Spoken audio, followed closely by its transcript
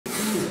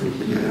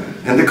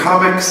Yeah. In the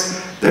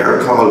comics,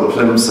 they're called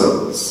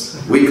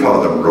plimsolls. We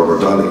call them rubber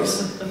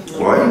dollies.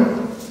 Why?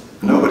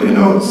 Nobody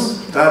knows.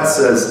 Dad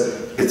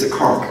says it's a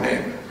Cork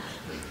name.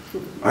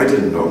 I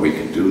didn't know we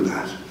can do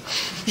that.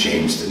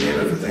 Change the name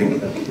of the thing.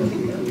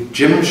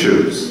 Gym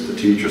shoes, the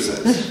teacher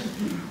says.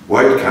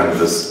 White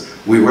canvas,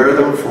 we wear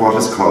them for what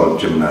is called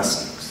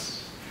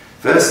gymnastics.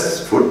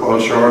 Vests, football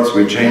shorts,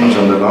 we change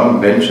on the long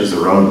benches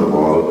around the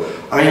wall.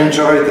 I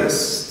enjoy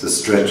this, the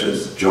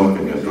stretches,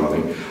 jumping and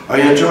running.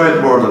 I enjoy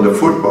it more than the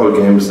football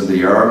games in the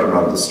yard or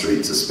on the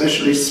streets,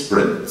 especially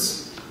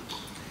sprints.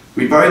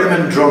 We buy them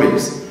in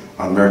drummies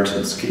on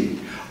Merchant's Quay.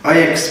 I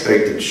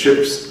expected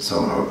ships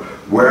somehow,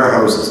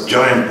 warehouses,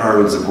 giant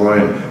barrels of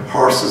wine,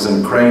 horses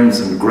and cranes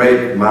and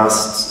great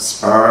masts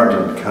sparred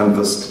and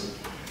canvassed.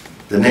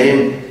 The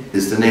name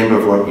is the name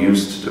of what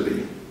used to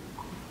be.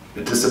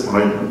 A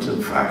disappointment,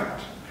 in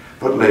fact,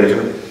 but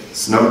later,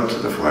 snug to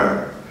the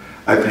fire.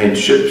 I paint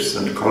ships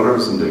and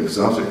colours and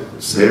exotic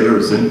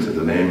sailors into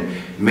the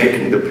name,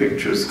 making the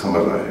pictures come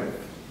alive.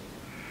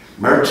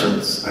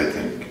 Merchants, I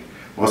think,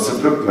 must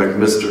have looked like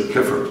Mr.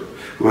 Clifford,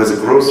 who has a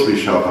grocery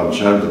shop on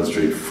Sheldon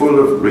Street full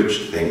of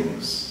rich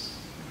things.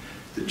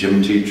 The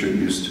gym teacher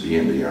used to be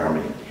in the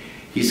army.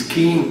 He's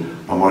keen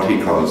on what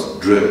he calls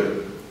drill.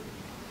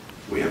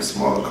 We have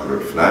small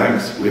coloured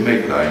flags, we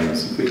make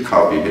lines, we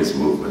copy his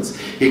movements.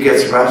 He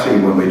gets ratty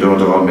when we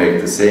don't all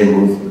make the same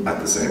movement at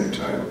the same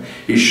time.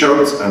 He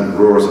shouts and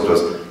roars at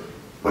us,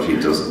 but he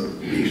doesn't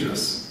beat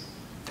us.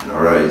 In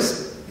our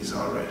eyes, he's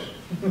all right.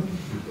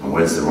 On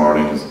Wednesday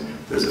mornings,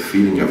 there's a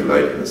feeling of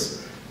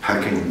lightness,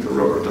 packing the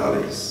rubber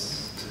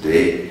dollies.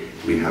 Today,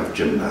 we have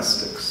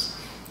gymnastics,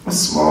 a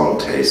small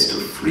taste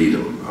of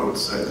freedom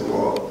outside the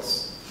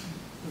walls.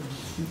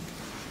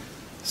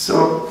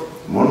 So,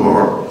 one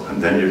more,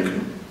 and then you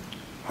can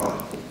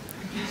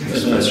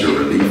express your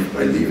relief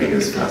by leaving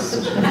as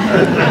fast.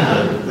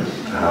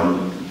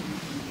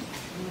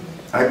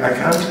 I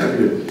can't tell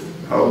you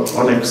how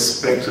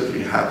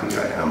unexpectedly happy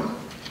I am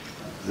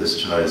with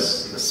this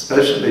choice,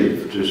 especially,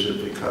 Patricia,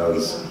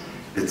 because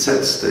it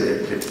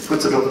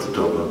puts it up to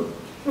Dublin.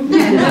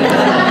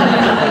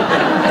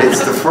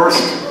 It's the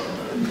first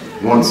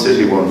one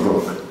city, one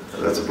book.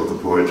 That's a book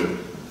of poetry.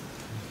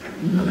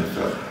 And I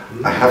thought,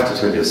 I have to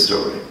tell you a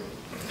story.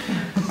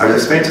 I was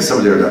explaining to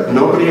somebody that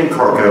nobody in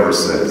Cork ever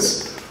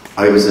says,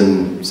 I was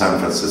in San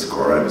Francisco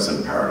or I was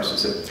in Paris. You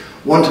say,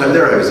 one time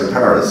there I was in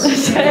Paris.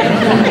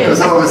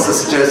 There's always the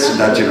suggestion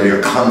that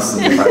you're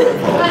constantly back and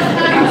forth.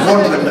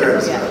 One time there I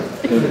was in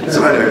Paris.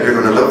 So anyway, you're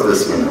going to love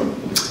this one now.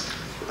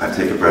 I'll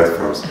take a breath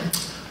first.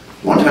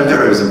 One time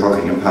there I was in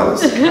Buckingham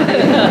Palace.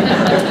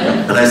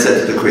 And I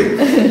said to the Queen,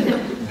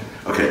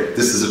 okay,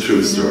 this is a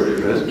true story,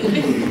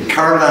 right?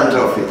 Caroline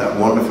Duffy, that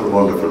wonderful,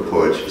 wonderful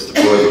poet, she was the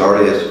poet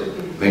laureate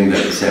of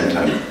England at the same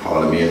time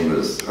Paul Meehan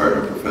was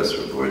Ireland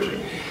Professor of Poetry.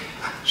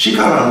 She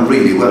got on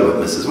really well with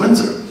Mrs.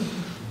 Windsor.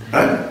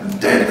 Right?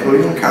 Dead.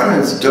 Even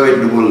Caroline's died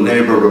in a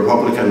Labour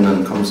Republican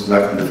and comes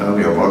back in the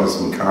family, or mother's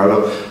from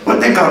Carlow. But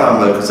they got on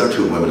well because they're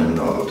two women who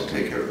know how to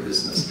take care of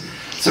business.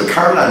 So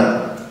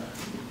Caroline,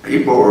 are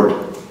you bored?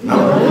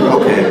 No?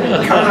 Okay.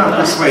 Caroline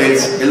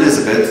persuades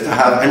Elizabeth to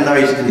have a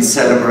night in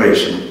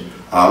celebration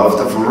of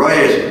the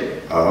variety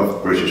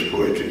of British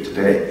poetry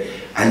today.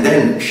 And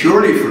then,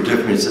 purely for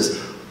difference, says,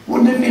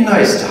 wouldn't it be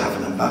nice to have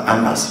an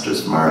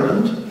ambassadors from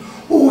Ireland?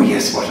 Oh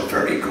yes, what a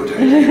very good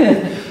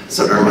idea.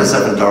 So there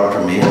myself and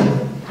Dr.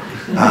 Meehan,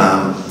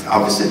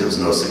 obviously there was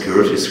no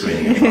security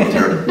screening involved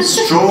there,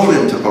 strolled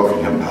into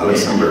Buckingham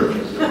Palace and we're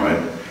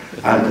right?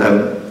 And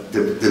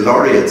the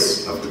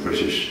laureates of the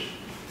British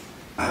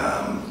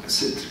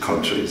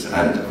countries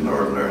and of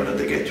Northern Ireland,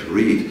 they get to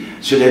read.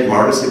 Sinead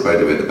Morrissey, by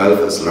the way, the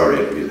Belfast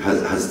laureate,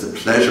 has the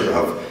pleasure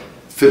of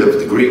Philip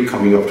the Greek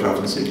coming up to her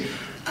and saying,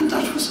 and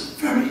that was a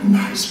very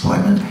nice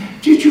poem.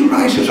 Did you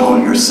write it all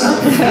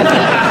yourself?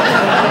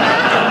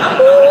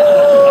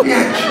 He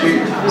actually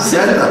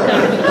said that.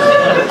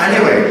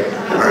 Anyway,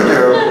 we're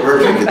there, we're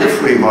drinking the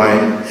free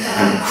wine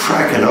and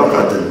cracking up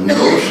at the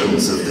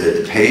notions of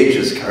the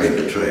pages carrying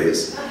the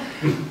trays.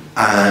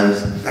 And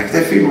like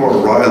they feel more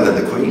royal than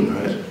the Queen,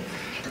 right?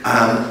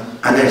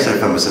 And then I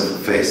found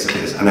myself face to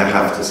face, and I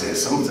have to say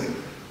something.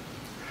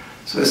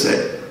 So I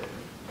said,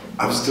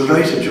 I was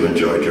delighted you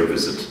enjoyed your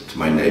visit to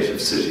my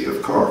native city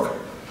of Cork.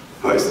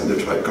 Hoisting the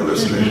tricolour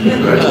straight.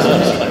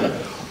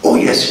 Oh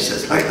yes, she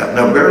says, like that.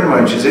 Now bear in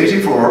mind, she's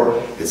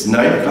 84, it's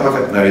 9 o'clock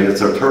at night,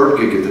 it's her third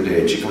gig of the day,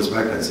 and she comes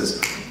back and says,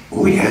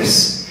 oh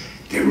yes,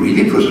 they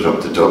really put it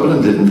up to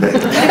Dublin, didn't they?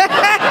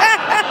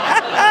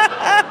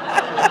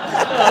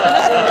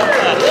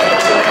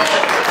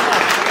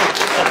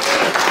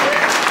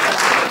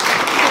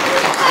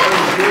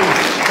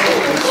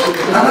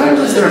 And I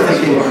was there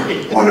thinking,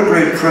 what a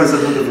great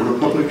president of the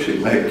republic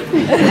she'd make.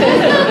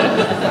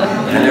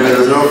 Anyway,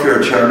 there's no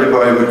fear Charlie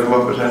Boy would come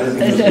up with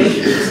anything as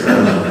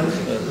good.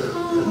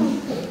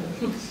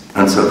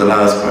 And so the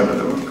last point of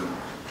the book.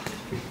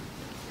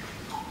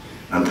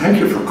 And thank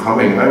you for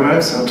coming.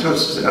 I'm so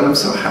touched, and I'm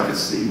so happy to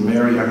see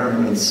Mary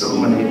Ahern and so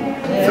many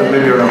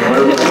familiar and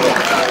well.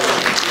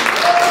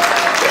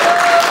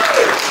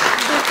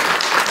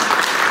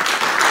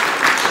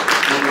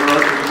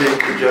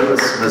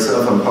 jealous.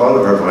 Myself and Paul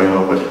are going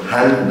home with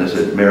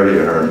hand-knitted Mary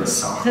Ahern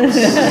socks.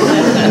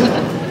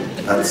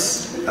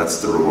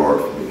 That's the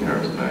reward for being here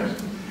tonight.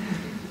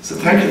 So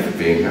thank you for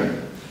being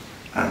here.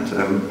 And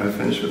I'll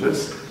finish with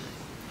this.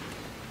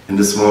 In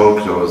the small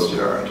closed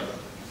yard.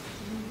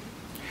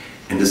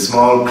 In the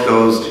small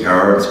closed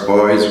yards,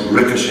 boys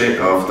ricochet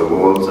off the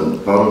walls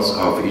and bounce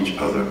off each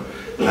other,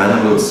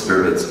 animal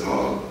spirits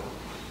all.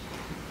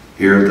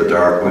 Here the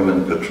dark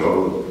women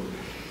patrol,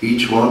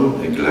 each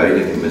one a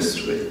gliding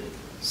mystery,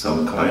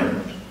 some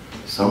kind,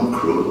 some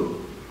cruel,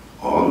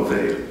 all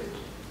veiled.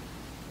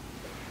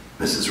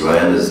 Mrs.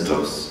 Ryan is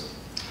dust.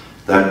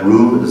 That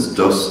room is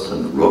dust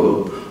and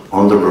rubble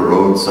under a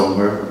road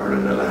somewhere or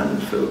in a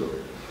landfill.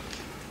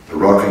 The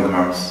rocking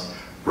horse,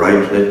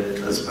 bright lit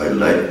as by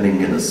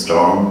lightning in a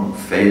storm,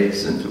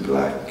 fades into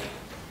black.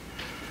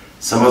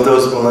 Some of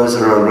those boys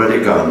are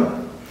already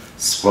gone,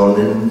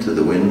 spun into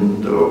the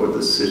wind over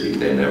the city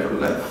they never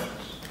left.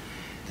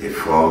 They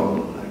fall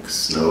like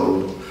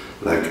snow,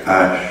 like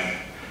ash,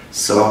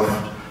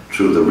 soft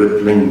through the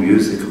rippling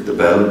music of the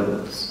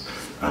bells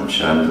on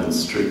Shandon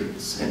Street,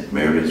 St.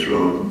 Mary's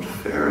Road,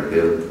 Fair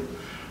Hill,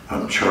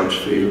 on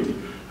Churchfield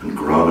and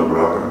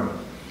Gronabrar,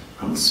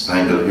 on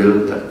Spangle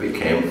Hill that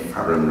became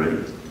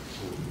Farranree,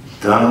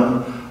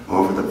 down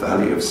over the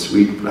valley of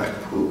sweet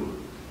Blackpool.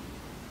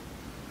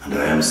 And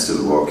I am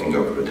still walking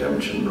up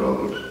Redemption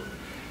Road,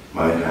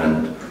 my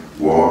hand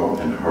warm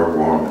in her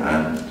warm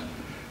hand,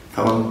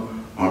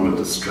 thumb under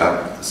the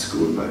strap of the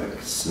school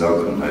bag,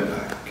 snug on my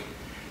back,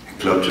 a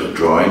clutch of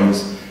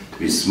drawings to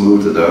be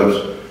smoothed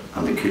out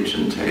on the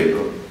kitchen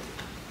table.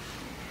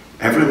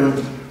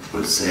 Everyone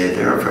will say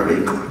they're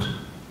very good,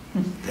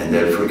 then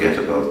they'll forget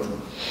about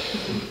them.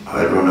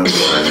 I'll run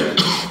outside,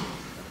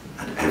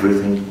 and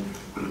everything